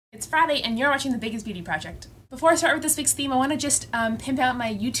It's Friday and you're watching The Biggest Beauty Project. Before I start with this week's theme, I want to just pimp out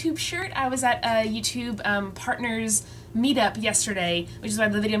my YouTube shirt. I was at a YouTube partners meetup yesterday, which is why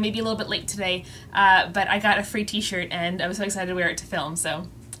the video may be a little bit late today, but I got a free t-shirt and I was so excited to wear it to film, so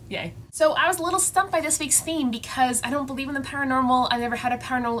yay. So I was a little stumped by this week's theme because I don't believe in the paranormal. I've never had a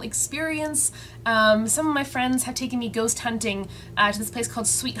paranormal experience. Some of my friends have taken me ghost hunting to this place called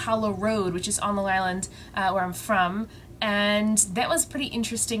Sweet Hollow Road, which is on Long Island, where I'm from. And that was pretty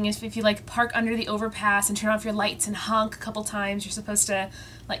interesting. If you like park under the overpass and turn off your lights and honk a couple times, you're supposed to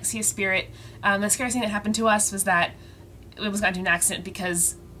like see a spirit. The scariest thing that happened to us was that we almost got into an accident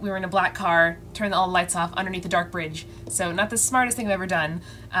because we were in a black car, turned all the lights off underneath the dark bridge. So not the smartest thing I've ever done,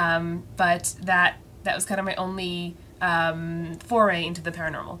 but that was kind of my only foray into the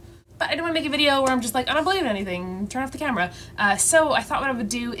paranormal. But I didn't want to make a video where I'm just like, I don't believe in anything, turn off the camera. So I thought what I would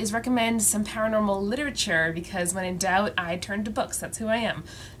do is recommend some paranormal literature, because when in doubt, I turn to books. That's who I am.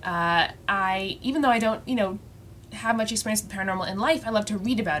 Even though I don't, have much experience with paranormal in life, I love to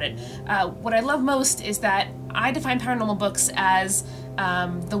read about it. What I love most is that I define paranormal books as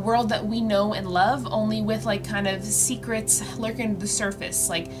the world that we know and love, only with like kind of secrets lurking under the surface.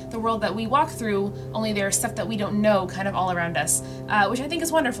 Like the world that we walk through, only there's stuff that we don't know kind of all around us, which I think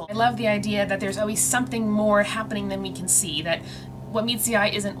is wonderful. I love the idea that there's always something more happening than we can see, that what meets the eye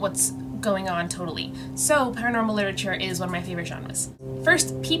isn't what's going on totally. So paranormal literature is one of my favorite genres.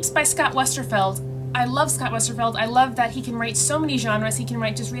 First, Peeps by Scott Westerfeld. I love Scott Westerfeld. I love that he can write so many genres. He can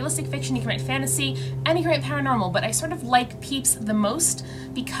write just realistic fiction, he can write fantasy, and he can write paranormal, but I sort of like Peeps the most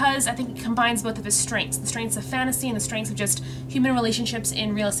because I think it combines both of his strengths, the strengths of fantasy and the strengths of just human relationships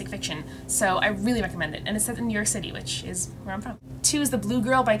in realistic fiction. So I really recommend it, and it's set in New York City, which is where I'm from. 2 is The Blue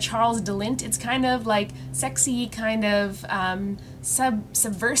Girl by Charles DeLint. It's kind of like sexy, kind of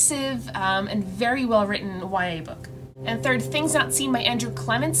subversive, and very well written YA book. And 3rd, Things Not Seen by Andrew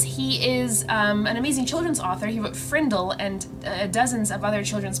Clements. He is an amazing children's author. He wrote Frindle and dozens of other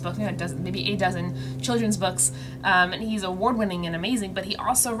children's books, maybe a dozen children's books, and he's award-winning and amazing, but he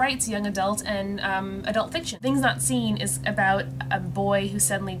also writes young adult and adult fiction. Things Not Seen is about a boy who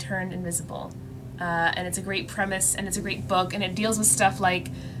suddenly turned invisible, and it's a great premise, and it's a great book, and it deals with stuff like,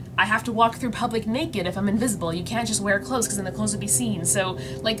 I have to walk through public naked if I'm invisible. You can't just wear clothes because then the clothes would be seen. So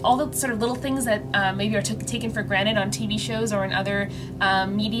like all the sort of little things that maybe are taken for granted on TV shows or in other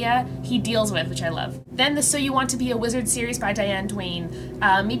media, he deals with, which I love. Then the So You Want to Be a Wizard series by Diane Duane.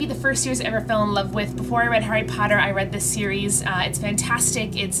 Maybe the first series I ever fell in love with. Before I read Harry Potter, I read this series. It's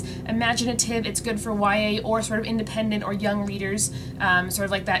fantastic, it's imaginative, it's good for YA or sort of independent or young readers, sort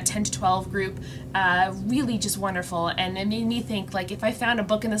of like that 10 to 12 group. Really just wonderful, and it made me think, like, if I found a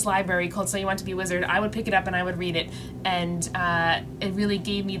book in this library called So You Want to Be a Wizard, I would pick it up and I would read it, and it really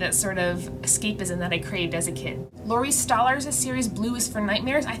gave me that sort of escapism that I craved as a kid. Laurie Stoller's series Blue is for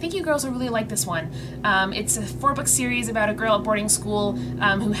Nightmares. I think you girls will really like this one. It's a 4-book series about a girl at boarding school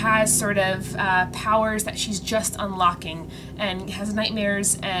who has sort of powers that she's just unlocking and has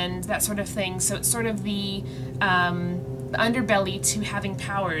nightmares and that sort of thing, so it's sort of the underbelly to having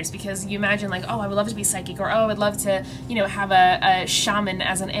powers, because you imagine like, oh, I would love to be psychic, or oh, I would love to, have a shaman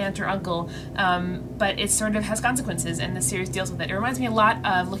as an aunt or uncle, but it sort of has consequences, and the series deals with it. It reminds me a lot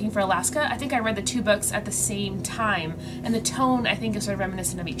of Looking for Alaska. I think I read the 2 books at the same time, and the tone, I think, is sort of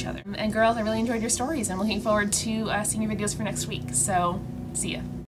reminiscent of each other. And girls, I really enjoyed your stories. I'm looking forward to seeing your videos for next week, so see ya.